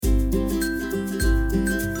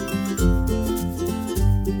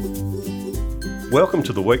Welcome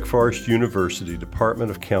to the Wake Forest University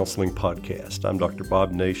Department of Counseling podcast. I'm Dr.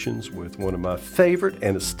 Bob Nations with one of my favorite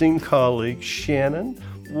and esteemed colleagues, Shannon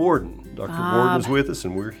Warden. Dr. Warden is with us,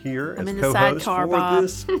 and we're here as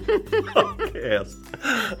co-hosts for this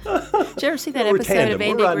podcast. Did you ever see that episode of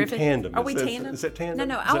Andy Griffith? Tandem. Are we tandem? Is that tandem?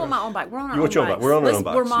 No, I want my own bike. We're on our you own want your own bikes. bike? We're on our own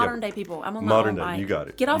bikes. We're modern day people. I'm on my own bike. You got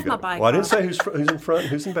it. Get off my it. bike. Well, I didn't say who's in front,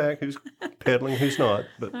 who's in back, who's pedaling, who's not.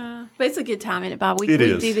 But it's a good time in it, Bob. We is.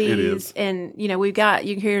 do these, it is. And we've got,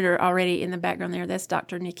 you can hear her already in the background there. That's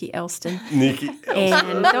Dr. Nikki Elston. Nikki Elston.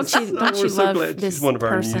 And don't you so love glad this she's one of our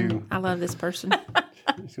person? new. I love this person.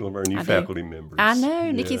 She's one of our new faculty members. I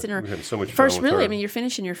know. Nikki's in her we're having so much first, fun with really. her. I mean, you're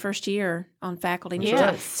finishing your first year on faculty. Yes.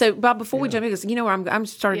 Right. So, Bob, before we jump in, because where I'm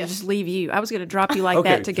starting to just leave you. I was going to drop you like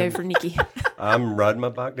that to go for Nikki. I'm riding my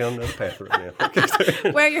bike down another path right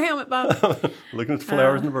now. Wear your helmet, Bob. Looking at the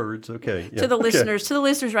flowers and the birds. Okay. Yeah. To the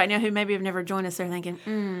listeners right now who maybe have never joined us, they're thinking,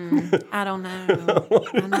 I don't know.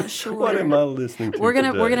 I'm not sure. What am I listening to? We're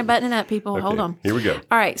gonna today? button it up, people. Okay, Hold on. Here we go.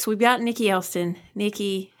 All right, so we've got Nikki Elston.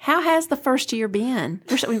 Nikki, how has the first year been?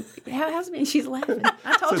 How has it been? She's laughing.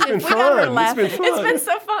 I told So you, it's we been got her fun. laughing. It's been It's fun. been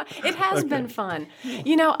so fun. It has been fun.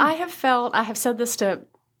 I have said this to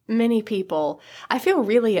many people. I feel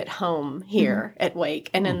really at home here at Wake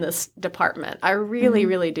and in this department. I really,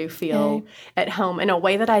 really do feel at home in a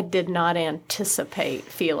way that I did not anticipate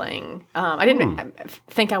feeling. I didn't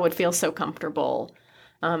think I would feel so comfortable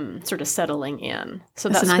sort of settling in. So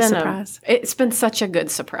That's a nice been surprise. It's been such a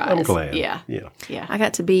good surprise. I'm glad. Yeah. I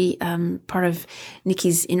got to be part of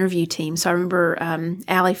Nikki's interview team. So I remember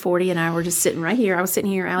Allie Forty and I were just sitting right here. I was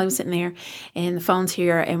sitting here, Allie was sitting there, and the phone's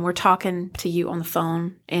here, and we're talking to you on the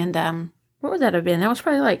phone. And what would that have been? That was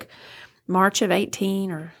probably like March of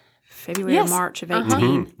 18 or February or March of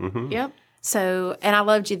 18. Yep. So, and I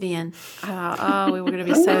loved you then. I thought, we were going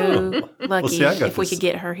to be so lucky if we could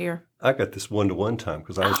get her here. I got this one-to-one time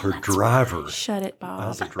because I was her driver. Shut it, I Bob.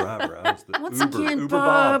 was the driver. I was the Once Uber. again,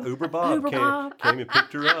 Uber Bob. Bob. Came and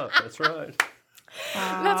picked her up. That's right.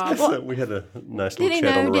 So we had a nice little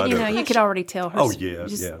chat on the ride Didn't you know? over. You could already tell her. Oh, yeah,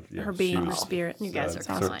 just yeah. her being, She her was- spirit. You guys are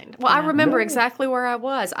Sorry. kind. Well, I remember exactly where I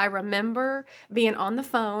was. I remember being on the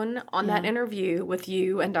phone on that interview with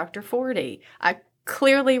you and Dr. Forty. I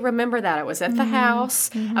clearly remember that. I was at the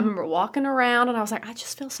house. I remember walking around and I was like, I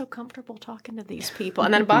just feel so comfortable talking to these people.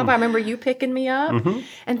 And then, Bob, I remember you picking me up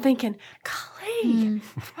and thinking, golly,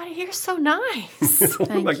 everybody here's so nice.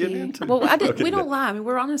 What am I Thank getting you. into? Well, Okay, we don't lie. I mean,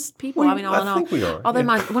 we're honest people. Well, I mean, all in I all. think we are. Although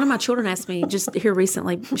Yeah. one of my children asked me just here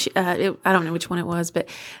recently, I don't know which one it was, but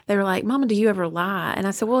they were like, "Mama, do you ever lie?" And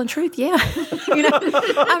I said, "Well, in truth, yeah.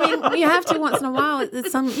 I mean, you have to once in a while.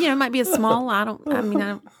 It's it might be a small lie. I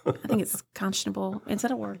think it's conscionable. Is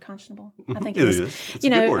that a word, conscionable? I think it is. It's a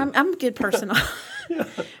good word. I'm a good person.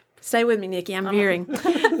 Stay with me, Nikki. I'm veering.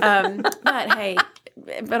 But hey,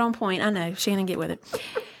 but on point. I know. Shannon, get with it.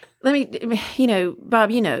 Let me,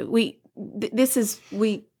 Bob,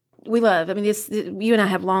 we love, I mean, you and I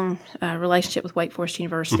have long relationship with Wake Forest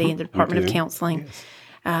University and the Department of Counseling.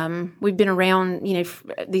 Yes. We've been around,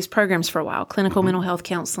 these programs for a while, clinical mental health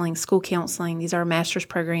counseling, school counseling. These are master's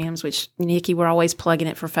programs, which, Nikki, we're always plugging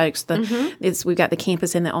it for folks. We've got the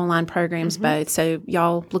campus and the online programs both. So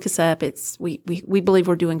y'all look us up. We believe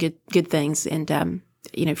we're doing good things and,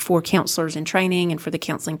 for counselors in training and for the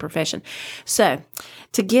counseling profession. So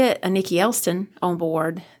to get a Nikki Elston on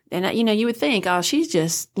board, and, you would think, oh, she's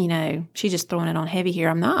just throwing it on heavy here.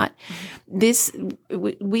 I'm not.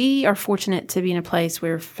 We are fortunate to be in a place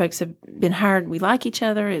where folks have been hired. We like each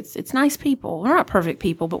other. It's nice people. We're not perfect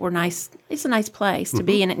people, but we're nice. It's a nice place to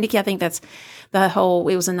be. And Nikki, I think that's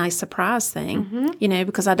it was a nice surprise thing,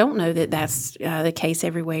 because I don't know that that's the case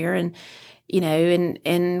everywhere. And,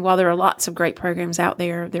 and while there are lots of great programs out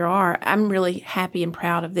there, I'm really happy and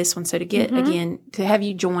proud of this one. So to get, again, to have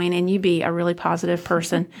you join and you be a really positive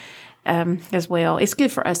person as well, it's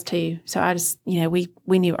good for us too. So I just, we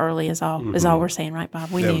knew early is all we're saying, right, Bob?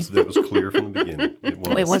 We knew. That was clear from the beginning.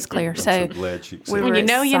 It was clear. I'm so glad she accepted we were When you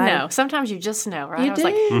excited. know. Sometimes you just know, right? You I was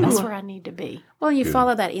like, do. that's where I need to be. Well, you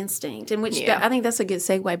follow that instinct, and I think that's a good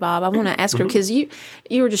segue, Bob. I want to ask her Mm-hmm. because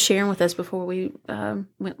you were just sharing with us before we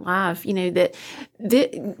went live. That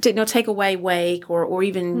take away Wake or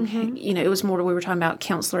even it was more. We were talking about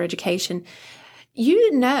counselor education. You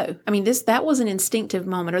didn't know. I mean, that was an instinctive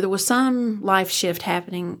moment, or there was some life shift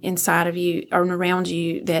happening inside of you or around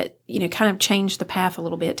you that kind of changed the path a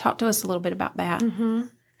little bit. Talk to us a little bit about that.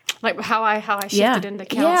 Like how I shifted into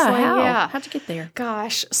counseling. Yeah, how'd you get there?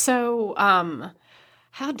 Gosh, so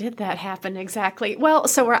How did that happen exactly? Well,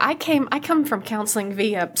 so where I come from counseling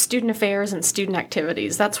via student affairs and student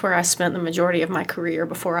activities. That's where I spent the majority of my career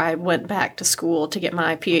before I went back to school to get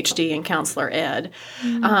my PhD in counselor ed.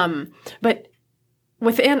 But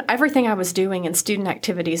within everything I was doing in student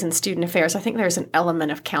activities and student affairs, I think there's an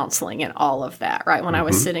element of counseling in all of that, right? When I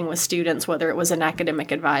was sitting with students, whether it was in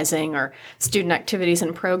academic advising or student activities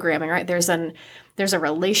and programming, right? There's a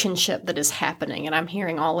relationship that is happening, and I'm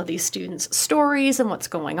hearing all of these students' stories and what's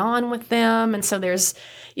going on with them. And so there's,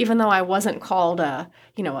 even though I wasn't called an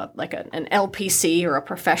LPC or a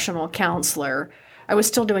professional counselor, I was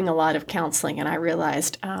still doing a lot of counseling, and I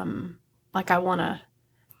realized, I want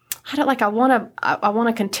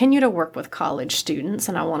to continue to work with college students,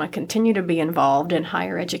 and I want to continue to be involved in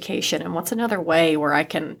higher education. And what's another way where I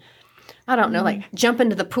can, jump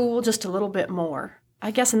into the pool just a little bit more,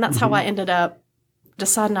 I guess. And that's how I ended up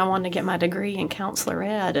deciding I wanted to get my degree in counselor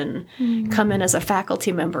ed and come in as a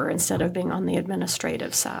faculty member instead of being on the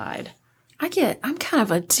administrative side. I'm kind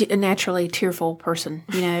of a naturally tearful person,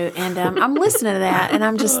 and I'm listening to that, and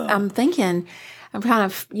I'm thinking, I'm kind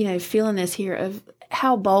of, feeling this here of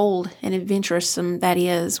how bold and adventuresome that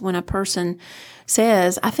is when a person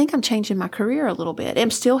says, I think I'm changing my career a little bit.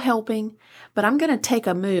 I'm still helping, but I'm going to take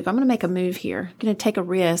a move. I'm going to make a move here. I'm going to take a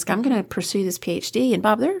risk. I'm going to pursue this PhD. And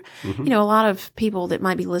Bob, there are, a lot of people that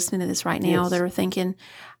might be listening to this right now that are thinking,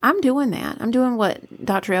 I'm doing that. I'm doing what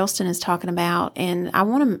Dr. Elston is talking about, and I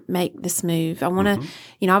want to make this move. I want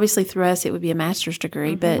to, obviously through us it would be a master's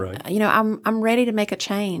degree, but I'm ready to make a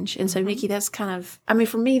change. And so, Nikki, that's kind of,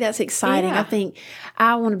 for me, that's exciting. I think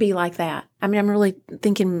I want to be like that. I'm really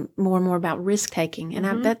thinking more and more about risk taking,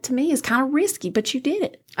 and that to me is kind of risky, but you did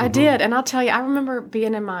it. I did. And I'll tell you, I remember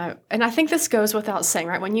being and I think this goes without saying,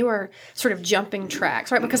 right? When you were sort of jumping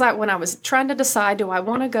tracks, right? Because when I was trying to decide, do I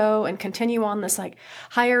want to go and continue on this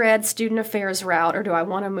higher ed student affairs route, or do I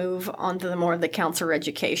want to move on to the counselor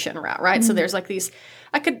education route, right? So there's I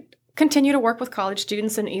could continue to work with college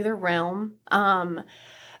students in either realm.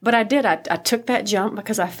 But I did. I took that jump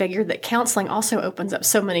because I figured that counseling also opens up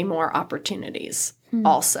so many more opportunities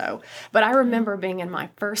also. But I remember being in my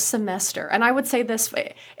first semester, and I would say this,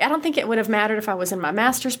 I don't think it would have mattered if I was in my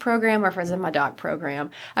master's program or if I was in my doc program.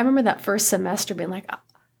 I remember that first semester being like,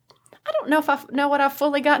 I don't know if I know what I've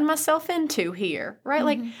fully gotten myself into here,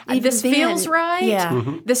 right? This feels right.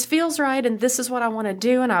 Yeah. This feels right, and this is what I want to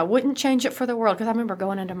do, and I wouldn't change it for the world. Because I remember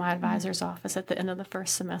going into my advisor's office at the end of the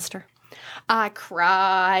first semester. I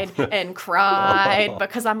cried and cried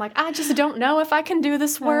because I'm like, I just don't know if I can do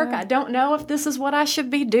this work. I don't know if this is what I should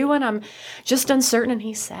be doing. I'm just uncertain. And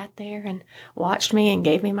he sat there and watched me and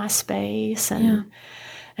gave me my space. And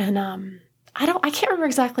I can't remember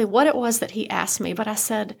exactly what it was that he asked me, but I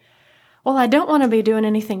said, well, I don't want to be doing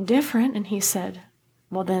anything different. And he said,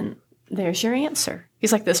 well, then there's your answer.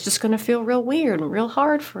 He's like, this is just going to feel real weird and real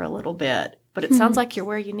hard for a little bit, but it sounds like you're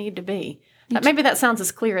where you need to be. Maybe that sounds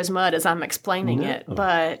as clear as mud as I'm explaining it,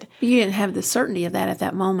 but you didn't have the certainty of that at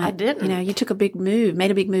that moment. I didn't. You took a big move,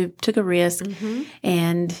 made a big move, took a risk,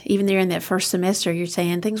 and even there in that first semester, you're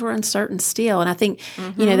saying things were uncertain still. And I think,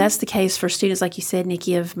 that's the case for students, like you said,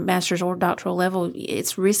 Nikki, of master's or doctoral level.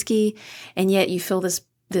 It's risky, and yet you feel this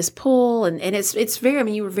pull, and it's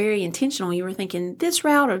very, you were very intentional. You were thinking this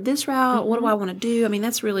route or this route, what do I want to do?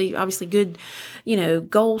 That's really obviously good,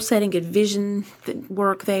 goal setting, good vision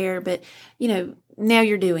work there, but, now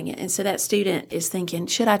you're doing it. And so that student is thinking,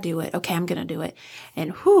 should I do it? Okay, I'm going to do it.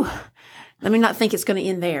 And let me not think it's going to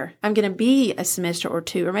end there. I'm going to be a semester or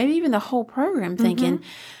two, or maybe even the whole program thinking,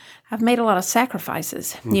 I've made a lot of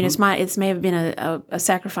sacrifices. It may have been a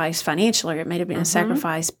sacrifice financially, or it may have been a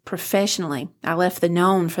sacrifice professionally. I left the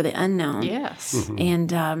known for the unknown. Yes.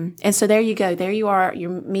 And so there you go. There you are. You're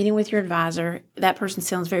meeting with your advisor. That person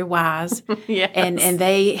sounds very wise. Yes. And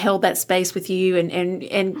they held that space with you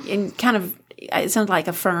and kind of, it sounds like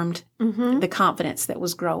affirmed the confidence that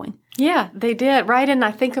was growing. Yeah, they did, right? And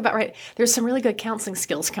I think about, there's some really good counseling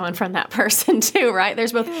skills coming from that person too, right?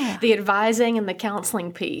 There's both the advising and the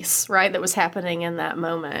counseling piece, right, that was happening in that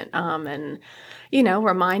moment. And,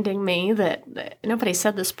 reminding me that nobody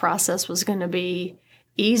said this process was going to be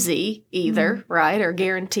easy either, right? Or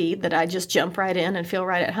guaranteed that I just jump right in and feel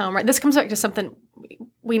right at home, right? This comes back to something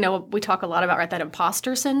we talk a lot about, right? That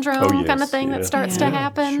imposter syndrome kind of thing that starts to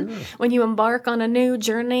happen when you embark on a new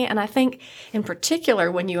journey. And I think in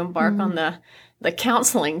particular, when you embark on the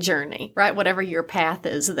counseling journey, right? Whatever your path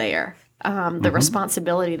is there, the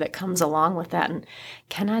responsibility that comes along with that. And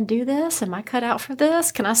can I do this? Am I cut out for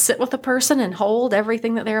this? Can I sit with a person and hold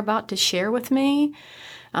everything that they're about to share with me?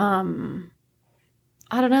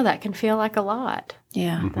 I don't know, that can feel like a lot.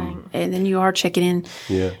 Yeah. And then you are checking in.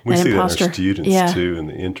 Yeah. We see that in our students too, in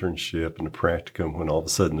the internship and the practicum, when all of a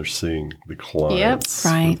sudden they're seeing the clients for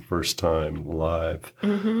the first time, live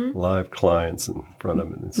clients in front of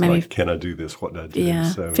them. And it's like, can I do this? What do I do? Yeah.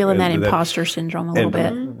 So, feeling that imposter syndrome a little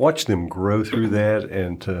bit. Watch them grow through that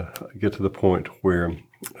and to get to the point where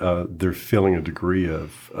they're feeling a degree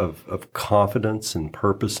of confidence and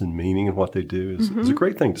purpose and meaning in what they do is a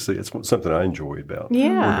great thing to see. It's something I enjoy about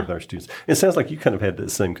working with our students. It sounds like you kind of had the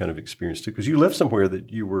same kind of experience too, because you left somewhere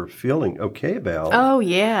that you were feeling okay about. Oh,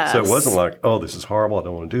 yeah. So it wasn't like, oh, this is horrible, I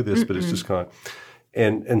don't want to do this, but it's just kind of,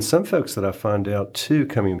 and some folks that I find out too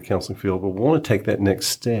coming in the counseling field will want to take that next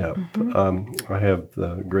step. I have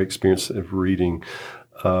the great experience of reading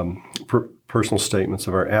personal statements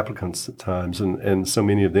of our applicants at times, and so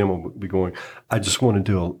many of them will be going, I just want to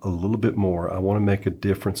do a little bit more. I want to make a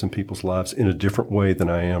difference in people's lives in a different way than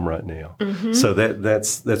I am right now. So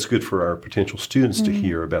that's good for our potential students to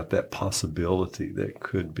hear about that possibility that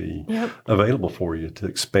could be available for you to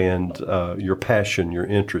expand your passion, your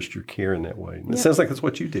interest, your care in that way. And it sounds like that's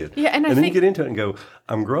what you did. Yeah, and then you get into it and go,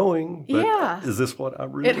 I'm growing, but is this what I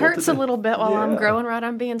really want to do? It hurts a little bit while I'm growing, right?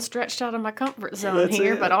 I'm being stretched out of my comfort zone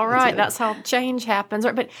here, but all right, that's how change happens.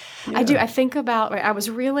 But I think about, I was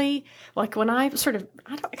really, like when I sort of,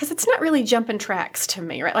 because it's not really jumping tracks to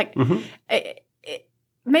me, right? Like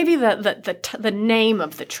maybe the name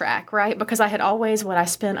of the track, right? Because I had always, I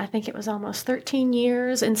think it was almost 13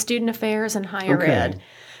 years in student affairs and higher ed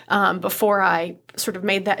before I sort of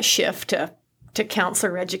made that shift to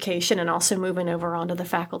counselor education and also moving over onto the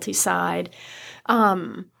faculty side.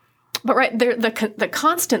 But the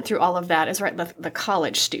constant through all of that is the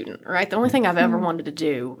college student, right? The only thing I've ever wanted to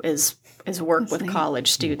do is work with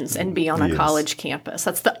college students and be on a college campus.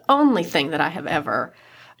 That's the only thing that I have ever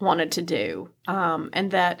wanted to do.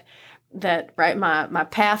 And that my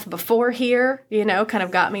path before here, kind of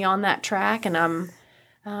got me on that track, and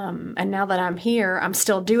and now that I'm here, I'm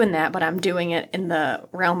still doing that, but I'm doing it in the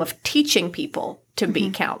realm of teaching people to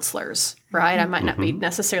be counselors, right? I might not be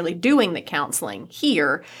necessarily doing the counseling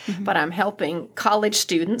here, but I'm helping college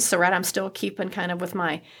students. So, I'm still keeping kind of with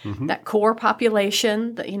my that core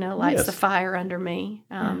population that lights the fire under me.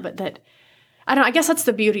 But that I guess that's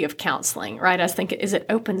the beauty of counseling, right? I think it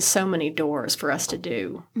opens so many doors for us to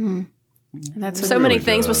do. That's so many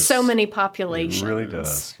things with so many populations. It really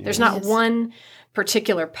does. There's not one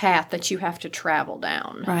particular path that you have to travel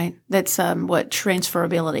down. Right. That's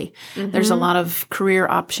transferability. There's a lot of career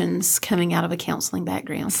options coming out of a counseling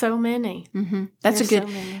background. So many. That's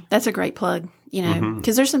a great plug,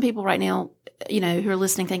 because there's some people right now, who are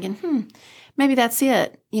listening thinking, maybe that's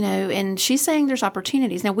it, and she's saying there's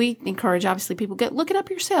opportunities. Now, we encourage, obviously, people look it up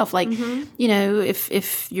yourself. Like,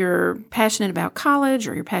 if you're passionate about college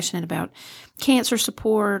or you're passionate about cancer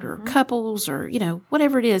support or couples or,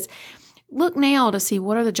 whatever it is, look now to see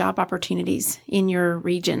what are the job opportunities in your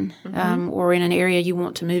region or in an area you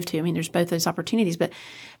want to move to. I mean, there's both those opportunities, but,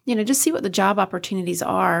 just see what the job opportunities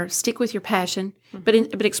are. Stick with your passion, but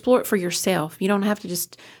explore it for yourself. You don't have to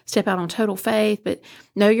just step out on total faith, but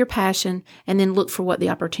know your passion and then look for what the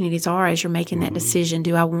opportunities are as you're making that decision.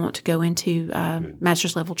 Do I want to go into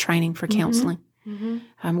master's level training for counseling?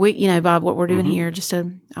 We, Bob, what we're doing here,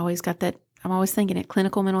 always got that. I'm always thinking it,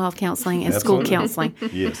 clinical mental health counseling and school counseling.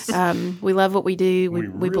 Yes. We love what we do. We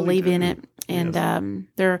really believe in it. And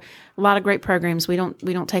there are a lot of great programs. We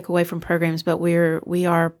don't take away from programs, but we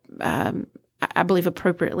are I believe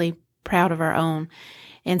appropriately proud of our own.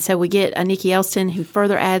 And so we get a Nikki Elston who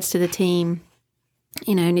further adds to the team.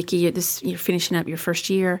 Nikki, you're finishing up your first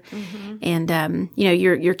year, and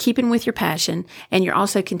you're keeping with your passion, and you're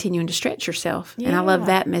also continuing to stretch yourself. Yeah. And I love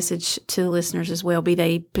that message to the listeners as well, be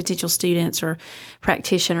they potential students or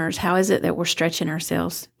practitioners. How is it that we're stretching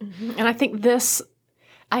ourselves? And I think this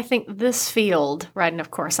field, right, and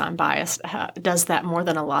of course I'm biased, does that more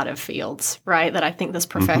than a lot of fields, right? That I think this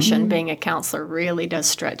profession, being a counselor, really does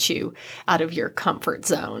stretch you out of your comfort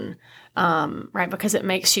zone, right? Because it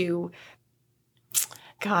makes you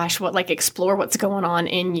explore what's going on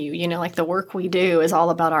in you. Like the work we do is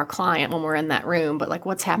all about our client when we're in that room, but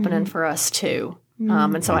what's happening for us too.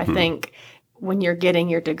 And so I think when you're getting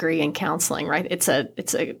your degree in counseling, right, it's a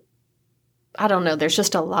I don't know, there's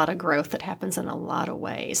just a lot of growth that happens in a lot of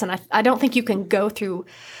ways. And I don't think you can go through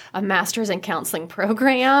a master's in counseling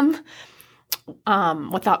program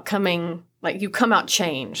without you come out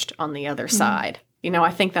changed on the other side.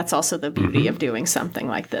 I think that's also the beauty of doing something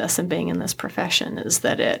like this and being in this profession is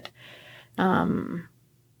that it,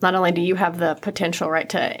 not only do you have the potential, right,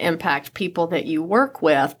 to impact people that you work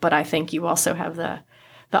with, but I think you also have the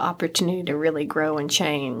opportunity to really grow and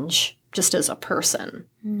change just as a person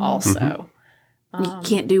also. You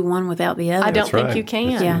can't do one without the other. I don't think right. you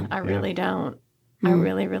can. Yeah. I really don't. I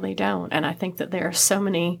really, really don't. And I think that there are so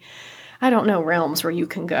many, I don't know, realms where you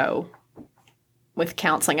can go with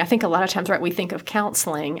counseling. I think a lot of times, right, we think of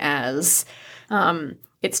counseling as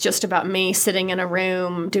it's just about me sitting in a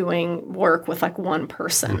room doing work with like one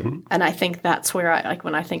person. And I think that's where I, like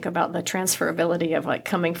when I think about the transferability of like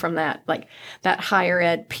coming from that, like that higher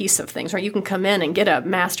ed piece of things, right? You can come in and get a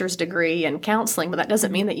master's degree in counseling, but that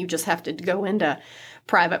doesn't mean that you just have to go into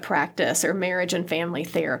private practice or marriage and family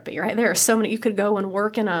therapy, right? There are so many, you could go and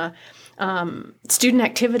work in a student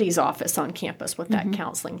activities office on campus with that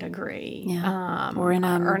counseling degree. Yeah. Or in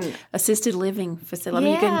an assisted living facility.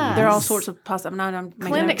 I mean, there are all sorts of possible. I'm making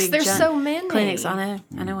clinics. A big There's jump. so many clinics. I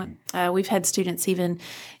know it. We've had students even,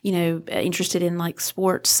 interested in like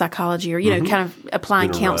sports psychology or kind of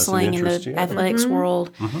applying Been a rising counseling in interest, the yeah. athletics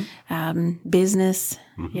world, business.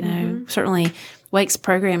 Certainly. Wake's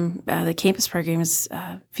program, the campus program is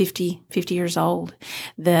 50 years old.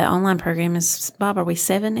 The online program is, Bob, are we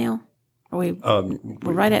 7 now? Are we?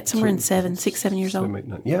 We're right at somewhere in 6, 7 years old. 7, 8,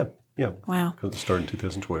 9. Yeah. Wow. Because it started in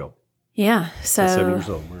 2012. Yeah. So 7 years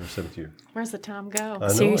old. We're in 7th year. Where's the time go? I know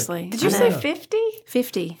seriously. Did you say 50?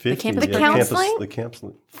 50? 50. The campus The program. counseling? The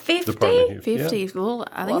counseling 50? department here. 50. Yeah. Well,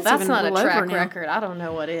 I think Well, it's that's even not a little track over now. record. I don't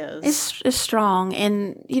know what is. It's strong,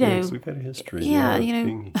 and Yes, we've had a history. Yeah,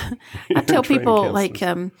 being I tell trained people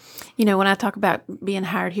counselors. when I talk about being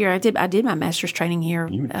hired here, I did my master's training here.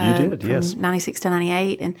 You did, from yes. 96 to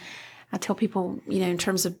 98, and I tell people, in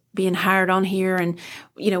terms of being hired on here, and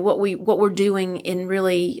what we're doing in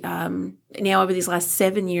really now over these last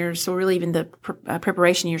 7 years, so really even the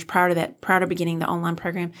preparation years prior to beginning the online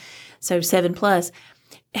program, so 7+.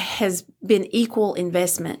 Has been equal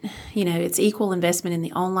investment. It's equal investment in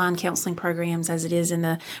the online counseling programs as it is in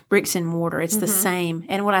the bricks and mortar. It's the same.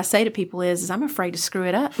 And what I say to people is I'm afraid to screw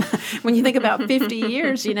it up. When you think about 50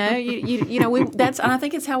 years, and I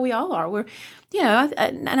think it's how we all are. We're,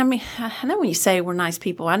 and I mean, I know when you say we're nice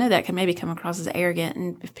people, I know that can maybe come across as arrogant.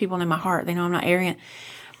 And if people know my heart, they know I'm not arrogant.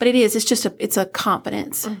 But it is. It's just it's a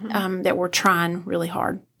confidence that we're trying really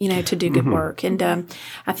hard, to do good work. And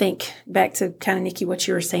I think back to kind of Nikki, what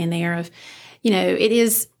you were saying there of, it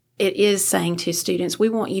is saying to students, we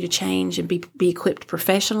want you to change and be equipped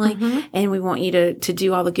professionally, and we want you to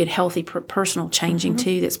do all the good, healthy, personal changing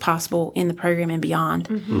too that's possible in the program and beyond.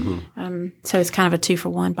 So it's kind of a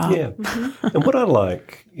 2-for-1, Bob. Yeah. And what I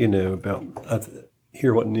like, about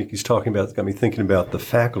hear what Nikki's talking about. It's got me thinking about the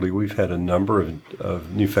faculty. We've had a number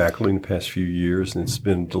of new faculty in the past few years, and it's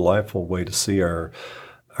been a delightful way to see our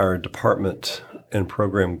department and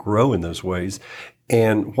program grow in those ways.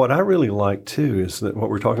 And what I really like, too, is that what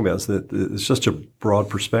we're talking about is that it's just a broad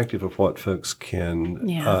perspective of what folks can,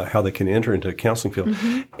 how they can enter into a counseling field.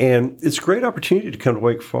 And it's a great opportunity to come to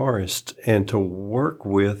Wake Forest and to work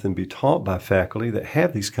with and be taught by faculty that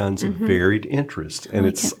have these kinds of varied interests. And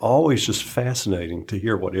it's always just fascinating to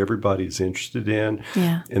hear what everybody's interested in.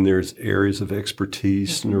 Yeah. And there's areas of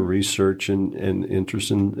expertise and research and interest,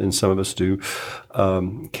 and some of us do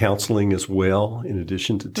counseling as well, in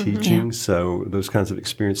addition to teaching. So those kinds of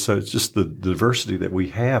experience. So it's just the diversity that we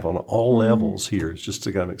have on all levels here. It's just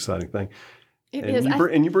a kind of exciting thing. It and is.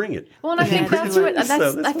 You bring it. Well, and I think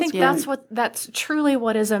that's that's truly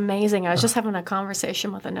what is amazing. I was just having a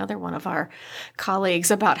conversation with another one of our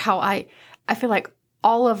colleagues about how I feel like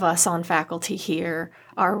all of us on faculty here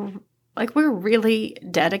are like, we're really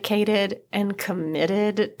dedicated and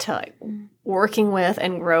committed to like working with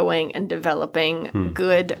and growing and developing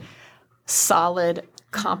good, solid,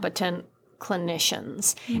 competent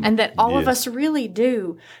clinicians, and that all of us really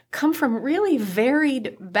do come from really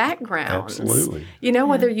varied backgrounds. Absolutely.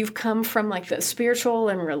 Whether you've come from like the spiritual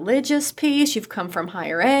and religious piece, you've come from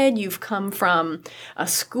higher ed, you've come from a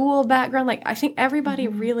school background. Like, I think everybody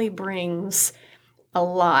really brings a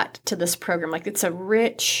lot to this program. Like, it's a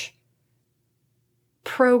rich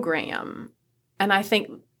program. And I think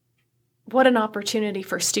what an opportunity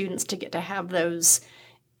for students to get to have those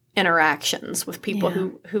interactions with people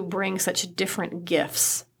who bring such different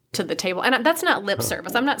gifts to the table. And that's not lip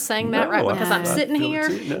service. I'm not saying that, right? Because I'm sitting here.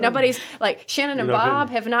 Nobody's like, Shannon and Bob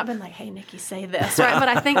have not been like, hey, Nikki, say this, right? But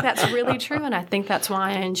I think that's really true. And I think that's why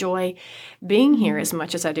I enjoy being here as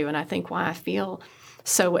much as I do. And I think why I feel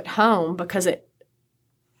so at home, because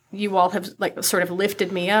you all have like sort of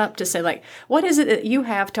lifted me up to say, like, what is it that you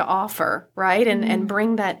have to offer, right? And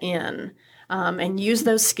bring that in. And use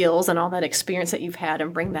those skills and all that experience that you've had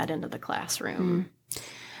and bring that into the classroom.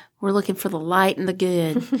 We're looking for the light and the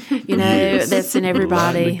good, that's in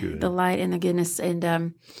everybody, the light and the goodness.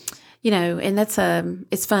 And, and that's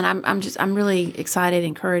it's fun. I'm really excited,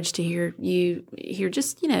 encouraged to hear you here.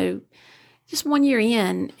 Just 1 year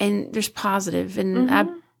in, and there's positive, and I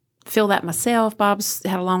feel that myself. Bob's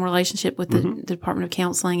had a long relationship with the Department of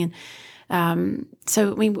Counseling, and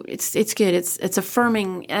so I mean, it's good. It's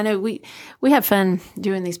affirming. I know we have fun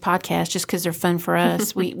doing these podcasts just because they're fun for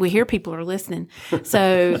us. we hear people are listening,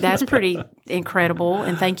 so that's pretty incredible.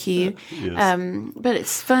 And thank you. Yes. But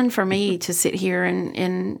it's fun for me to sit here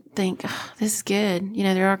and think, this is good.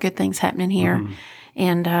 There are good things happening here,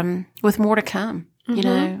 and with more to come.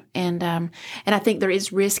 And I think there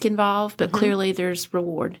is risk involved, but clearly there's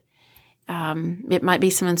reward. It might be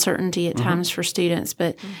some uncertainty at times for students,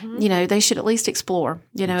 but they should at least explore.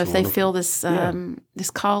 If they feel this this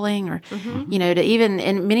calling, or to even,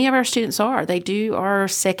 and many of our students are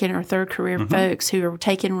second or third career folks who are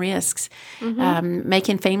taking risks,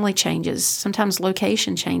 making family changes, sometimes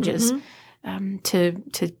location changes,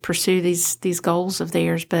 to pursue these goals of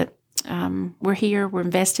theirs. But we're here, we're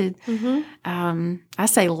invested. I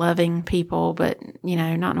say loving people, but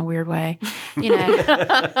not in a weird way,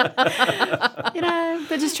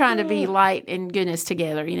 but just trying to be light and goodness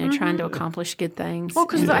together, trying to accomplish good things. Well,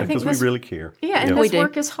 because I think we really care. Yeah, and this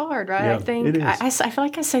work is hard, right? Yeah, I think it is. I feel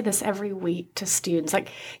like I say this every week to students, like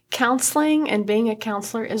counseling and being a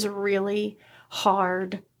counselor is really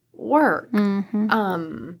hard work.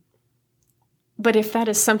 But if that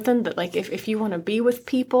is something that, like, if you want to be with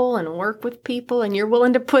people and work with people and you're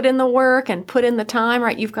willing to put in the work and put in the time,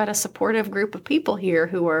 right, you've got a supportive group of people here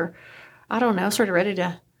who are, I don't know, sort of ready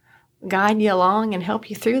to guide you along and help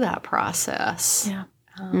you through that process. Yeah.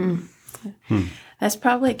 That's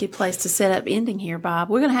probably a good place to set up ending here, Bob.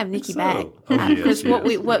 We're going to have Nikki back because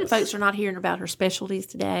what folks are not hearing about her specialties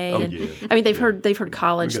today. I mean, they've heard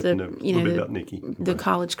college, the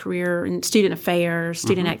college career and student affairs,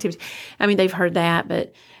 student activities. I mean, they've heard that,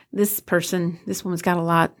 but this woman's got a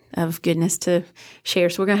lot of goodness to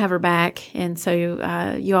share. So we're going to have her back, and so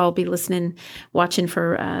you all be listening, watching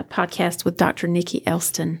for podcast with Dr. Nikki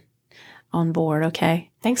Elston on board.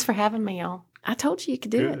 Okay. Thanks for having me, y'all. I told you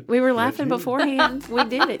could do it. We were laughing beforehand. We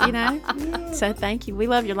did it, So thank you. We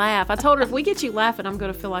love your laugh. I told her if we get you laughing, I'm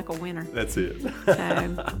going to feel like a winner. That's it. So,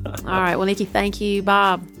 all right. Well, Nikki, thank you.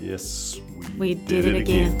 Bob. Yes, we did it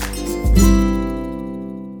again.